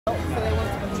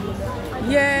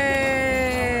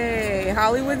Yay!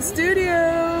 Hollywood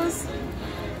Studios.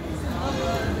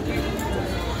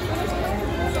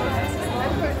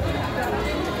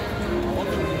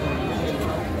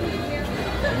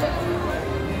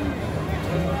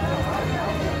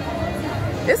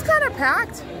 It's kind of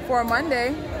packed for a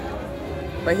Monday,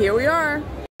 but here we are.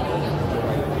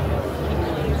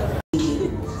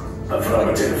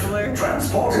 Affirmative.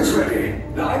 Transport is ready.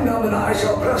 Line Mum and I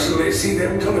shall personally see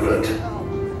them delivered.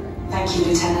 Thank you,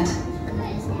 Lieutenant.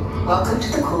 Welcome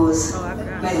to the cause.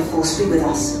 May the Force be with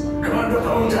us. Commander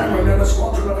Poltang and a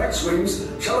squadron of X-Wings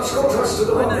shall escort us to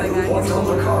the rendezvous point on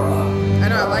the Cara. I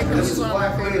know, I like him. This is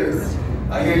Black Leader.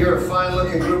 I hear you're a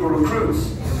fine-looking group of recruits.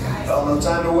 Well, no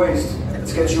time to waste.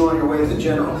 Let's get you on your way to the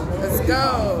General. Let's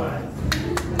go.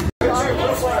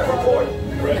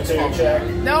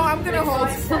 No, I'm gonna hold.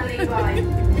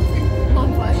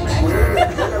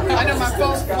 I know my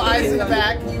phone flies in the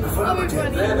back.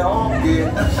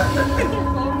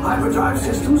 Hyperdrive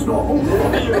systems normal.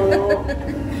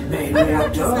 Main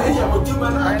reactor. I'm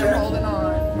holding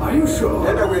on. Are you sure?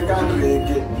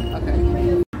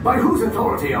 Okay. By whose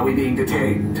authority are we being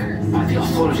detained? By the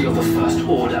authority of the First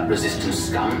Order, resistance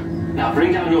scum. Now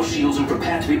bring down your shields and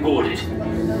prepare to be boarded.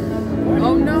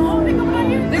 Oh no!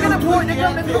 They're gonna board. They're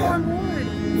gonna go on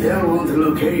board. They'll want the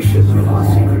location of our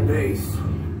secret base.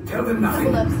 Tell them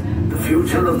nothing. The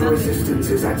future of the resistance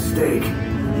is at stake.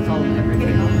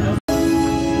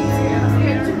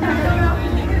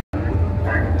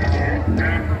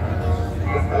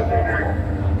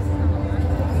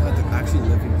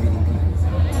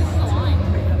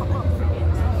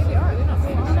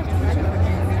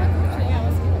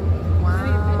 Wow!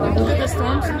 Look at the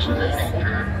storm surge.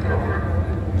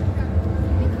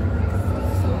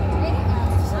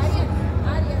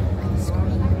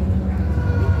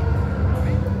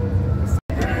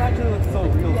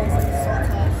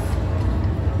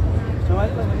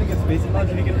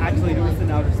 You can actually do this in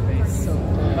outer space. So,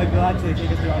 like, they'll actually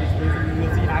take us to outer space and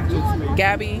you'll see actual space.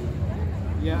 Gabby.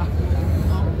 Yeah.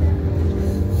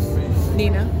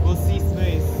 Nina. We'll see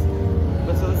space.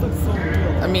 But so this looks so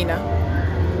real. Amina.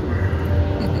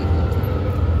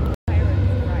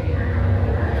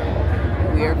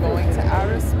 We are going to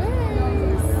outer space.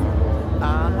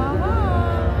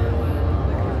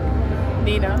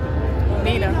 Nina.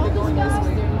 Nina. They're going this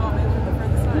way.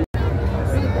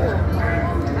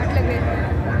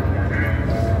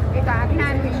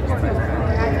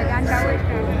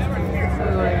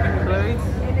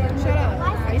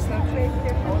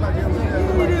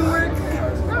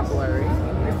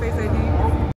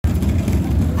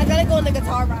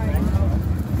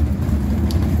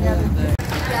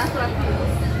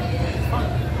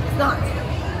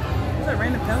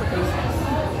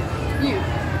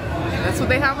 That's what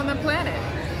they have on the planet.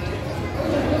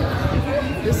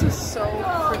 This is so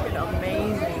freaking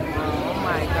amazing. Oh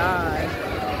my god.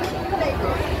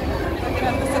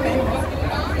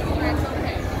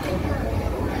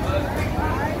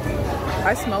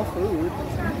 I smell food.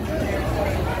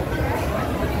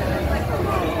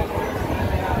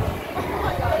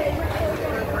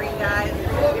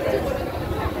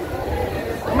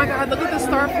 Oh my god, look at the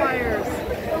star flyers.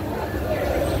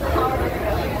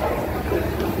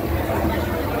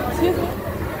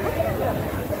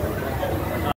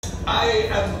 I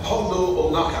am Hondo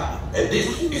Onaka, and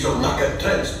this is Onaka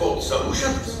Transport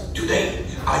Solutions. Today,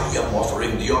 I am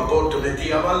offering the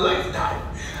opportunity of a lifetime.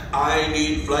 I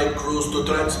need flight crews to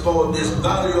transport this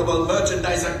valuable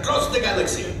merchandise across the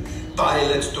galaxy.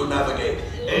 Pilots to navigate,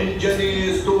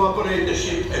 engineers to operate the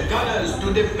ship, and gunners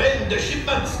to defend the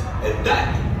shipments. And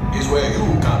that is where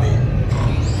you come in.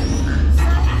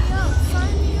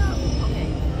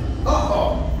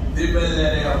 Oh, the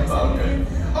Millennium Falcon.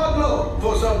 On load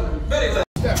for some very fast.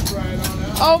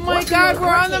 Oh my god,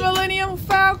 we're on the Millennium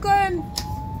Falcon!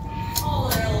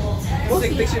 We'll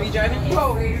take a picture of you driving?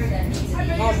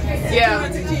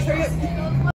 Yeah.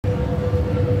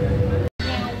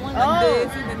 Oh!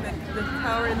 The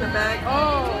tower in the back.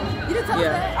 Oh! You didn't tell us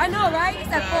that? I know, right? It's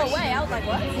that far away. I was like,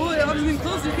 what? Well, I'm even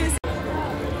closer. You can't see.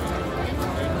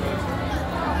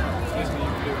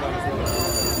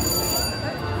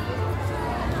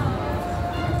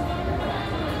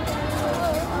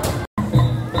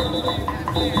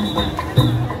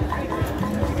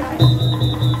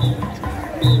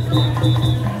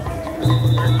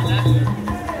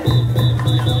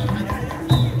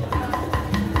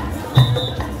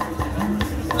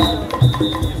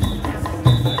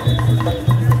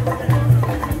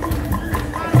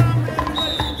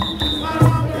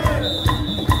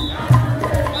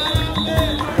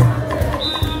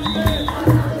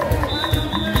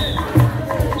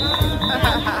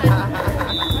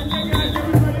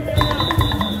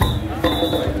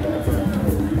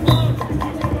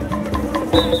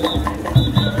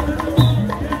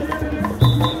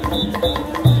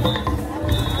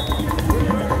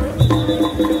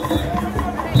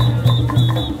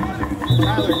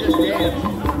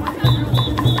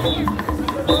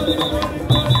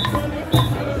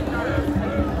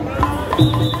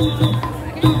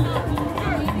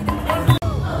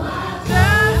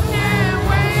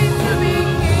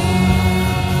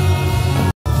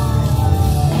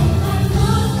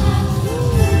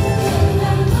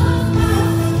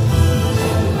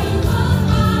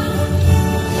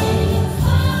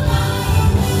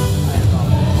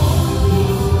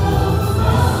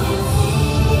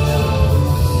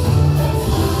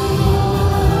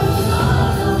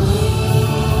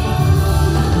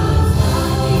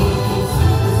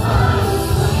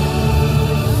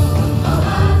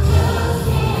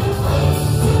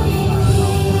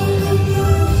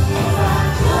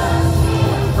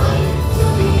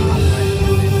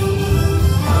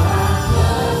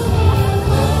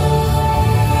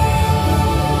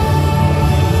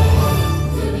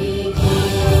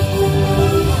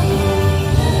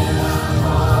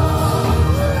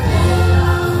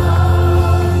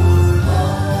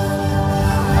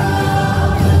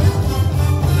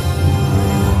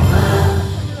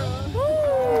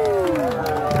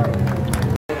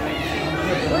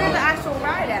 actual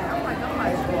ride at? Oh my gosh. Look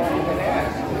at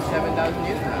that. 7,000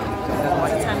 years now.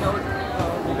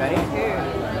 You ready?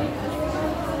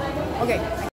 Okay.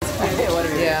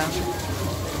 Yeah.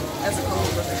 That's cool.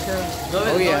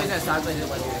 Oh yeah. We have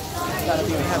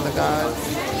the gods.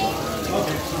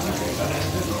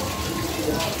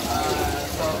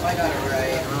 So if I got it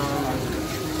right,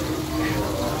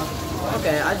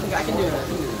 okay, I think I can do it.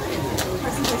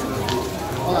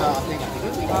 Hold on, I'll think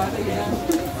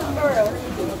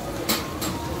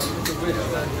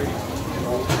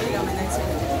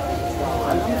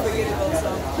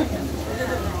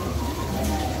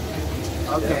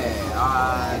Okay,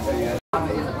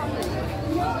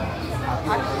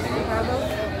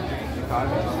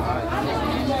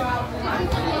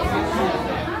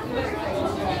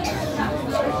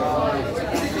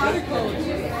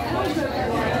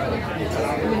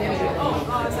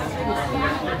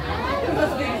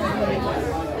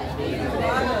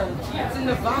 It's in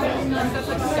Nevada. That's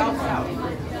like south.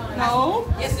 No?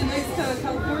 Yes, it is to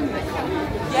California.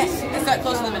 yes, it's not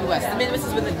close to the Midwest. The Midwest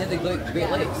is with the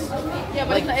Great Lakes. Yeah,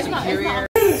 but it's not. Yeah.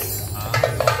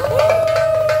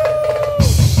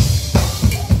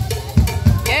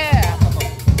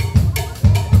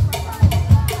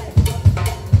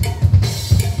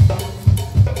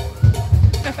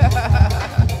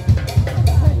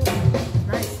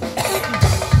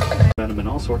 Them in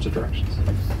all sorts of directions.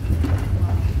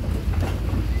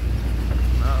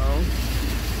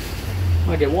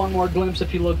 Might get one more glimpse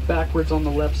if you look backwards on the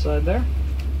left side there.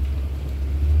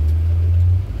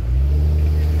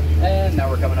 And now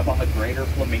we're coming up on the greater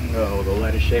flamingo, the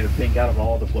lightest shade of pink out of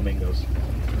all the flamingos.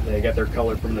 They get their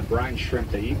color from the brine shrimp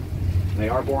they eat. They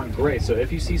are born gray, so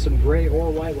if you see some gray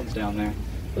or white ones down there,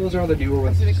 those are the newer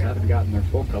ones that just haven't gotten their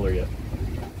full color yet.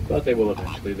 But they will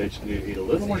eventually. They just need to eat a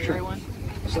little more shrimp.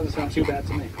 So doesn't sound too bad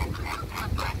to me.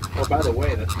 Oh, by the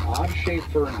way, that's an odd shape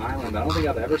for an island. I don't think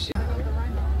I've ever seen.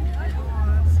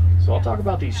 So I'll talk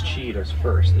about these cheetahs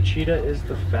first. The cheetah is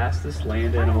the fastest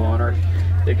land animal on Earth.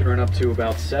 They can run up to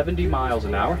about 70 miles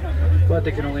an hour, but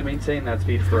they can only maintain that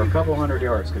speed for a couple hundred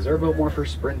yards because they're built more for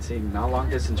sprinting, not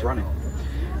long distance running.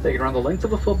 They can run the length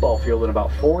of a football field in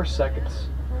about 4 seconds.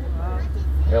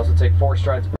 They also take 4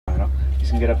 strides per minute. These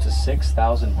can get up to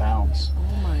 6,000 pounds.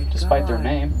 Despite their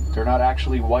name, they're not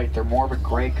actually white, they're more of a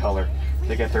gray color.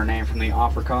 They get their name from the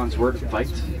Afrikaans word "veit,"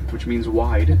 which means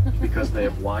wide, because they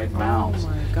have wide mouths.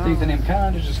 I think the name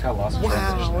kind of just got lost in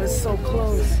translation. Wow, it's so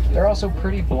close. They're also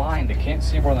pretty blind. They can't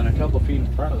see more than a couple feet in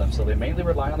front of them, so they mainly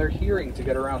rely on their hearing to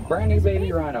get around. Brand new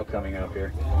baby rhino coming up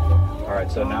here.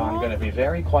 Alright, so now I'm going to be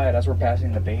very quiet as we're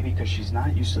passing the baby because she's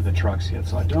not used to the trucks yet,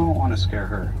 so I don't want to scare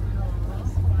her.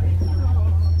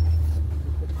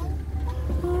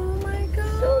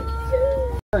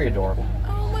 Very adorable.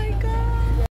 Oh my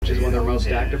god. Which is when they're most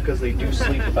active because they do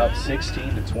sleep about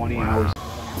 16 to 20 hours.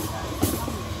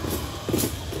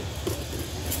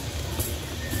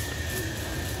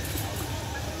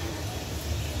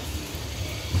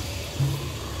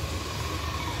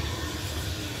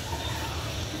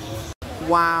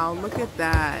 Wow, look at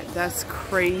that. That's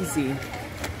crazy.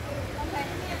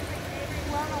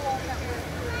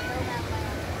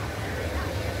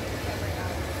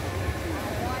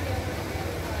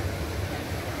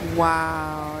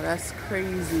 Wow, that's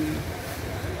crazy.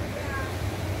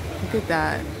 Look at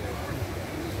that.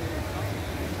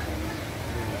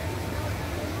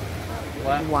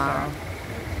 Wow.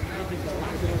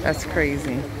 That's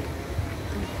crazy.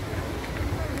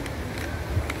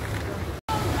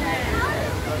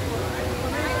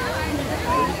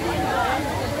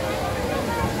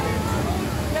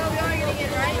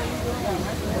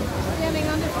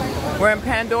 We're in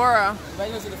Pandora.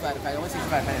 Right, let's do the flight. I want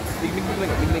 65 minutes. We can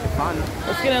make it fun.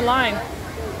 Let's get in line.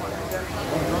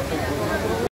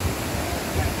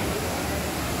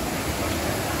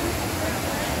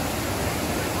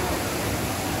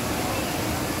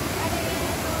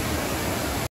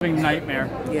 Nightmare.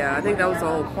 Yeah, I think that was the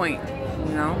whole point,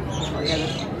 you know?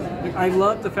 I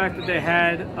love the fact that they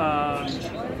had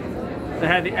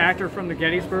the actor from the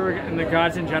Gettysburg and the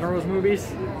Gods and Generals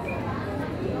movies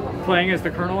playing as the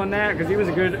colonel in that, because he's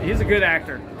a good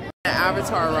actor. The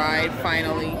Avatar ride,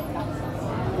 finally.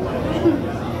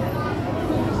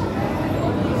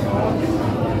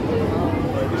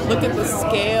 Look at the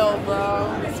scale, bro.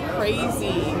 It's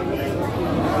crazy.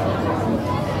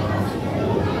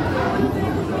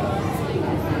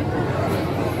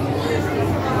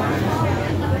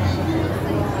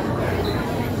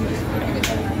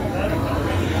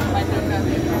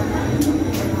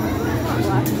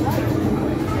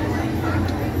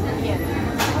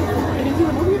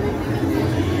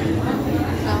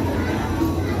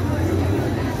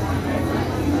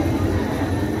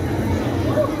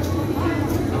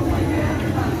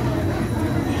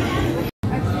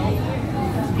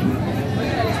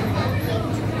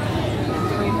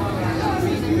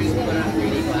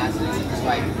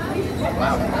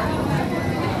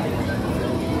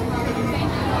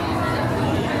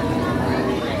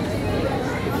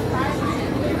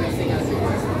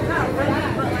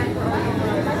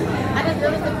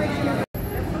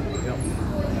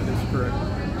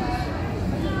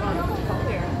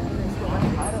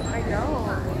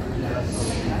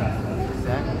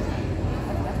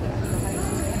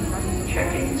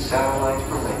 satellite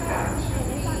for lake cabins.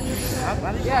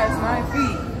 Yeah, it's 9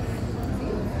 feet.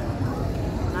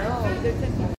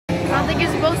 I don't think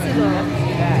you're supposed to though.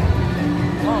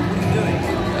 Mom, what are you doing?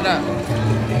 Shut up.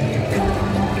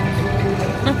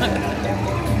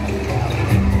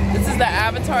 This is the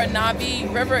Avatar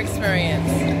Na'vi River experience.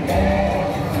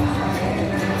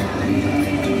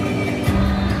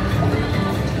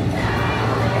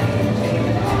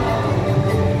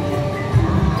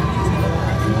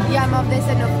 Yeah, Mom, they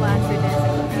said no flash.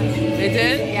 They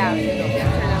did? Yeah.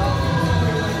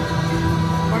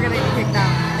 We're gonna get kicked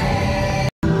out.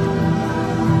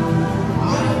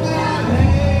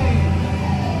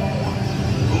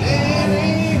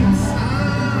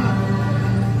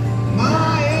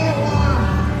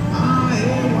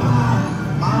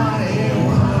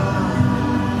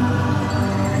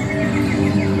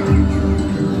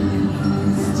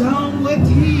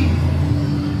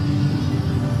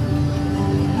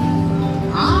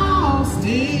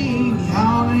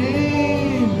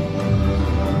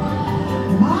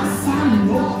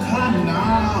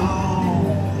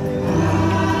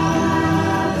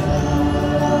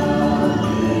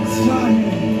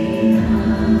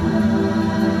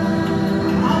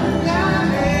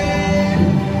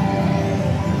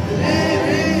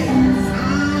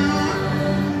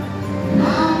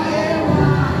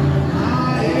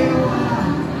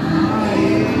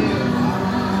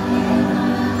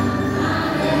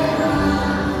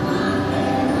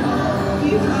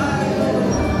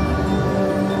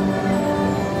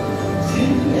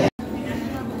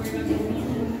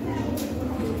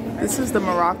 This is the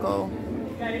Morocco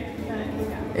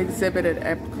exhibit at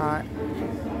Epcot.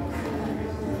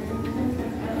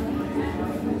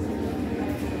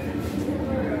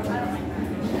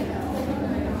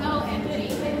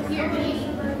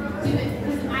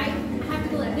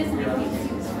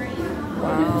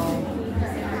 Wow.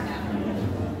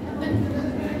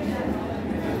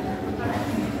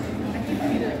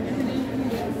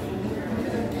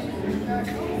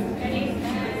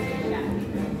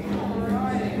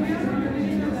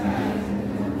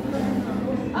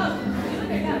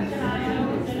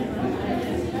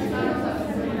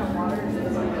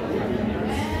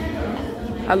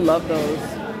 I love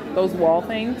those wall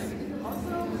things.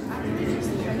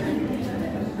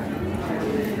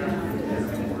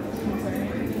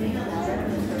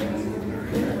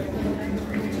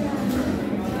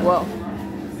 Whoa.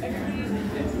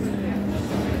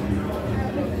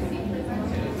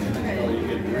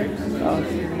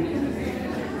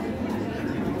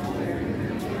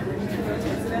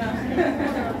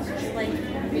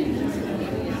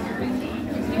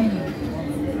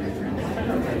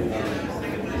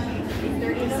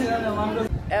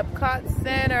 Epcot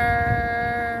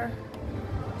Center.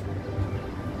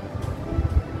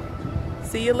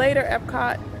 See you later,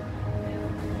 Epcot.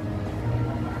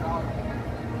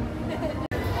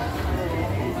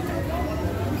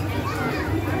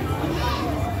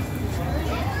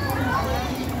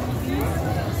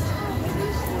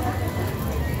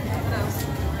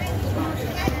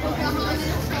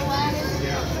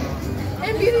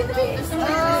 And Beauty and the Beast.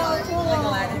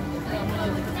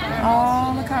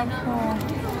 Oh, look how cool.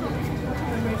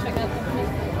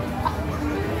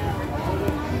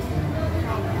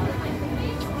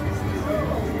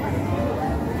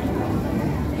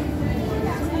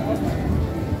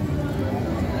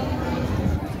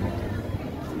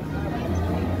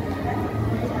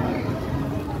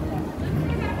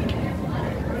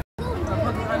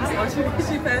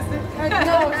 She passed it?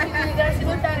 No, she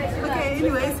looked at it. Okay,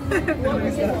 anyways.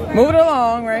 Move it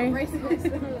along, right?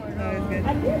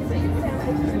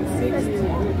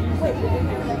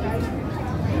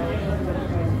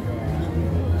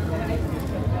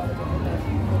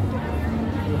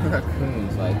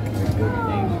 Raccoons like a good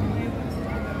thing.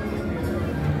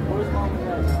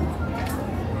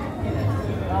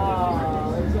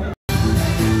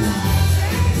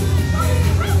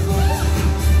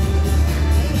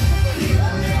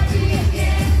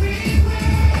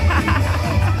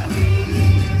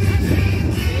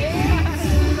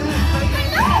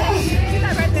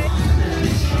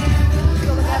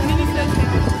 Mini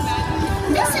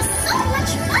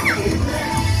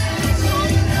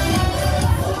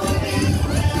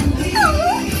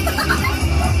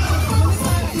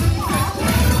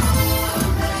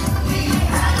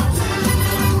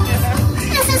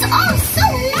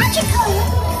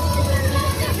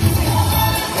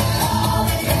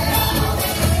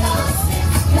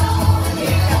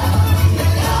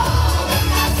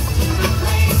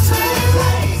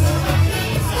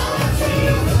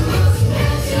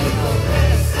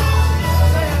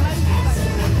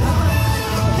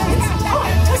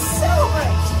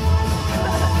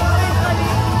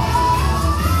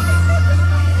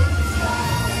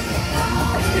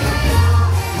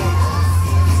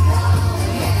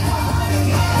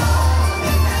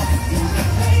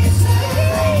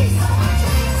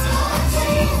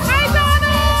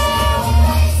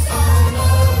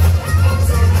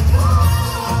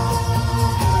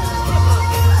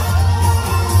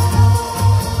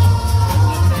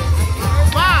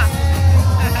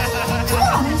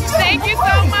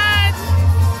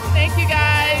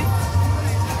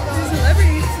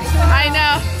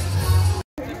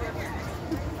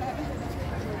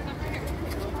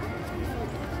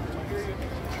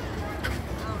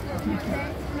Time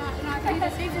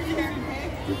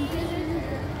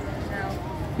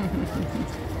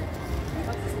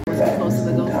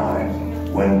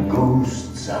when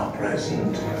ghosts are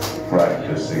present,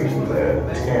 practicing their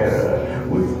terror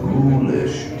with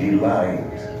ghoulish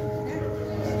delight.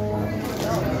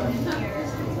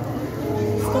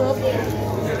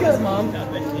 Good, Mom.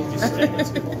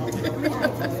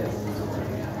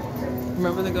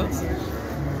 Remember the ghost?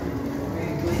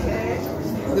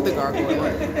 Look at the gargoyle.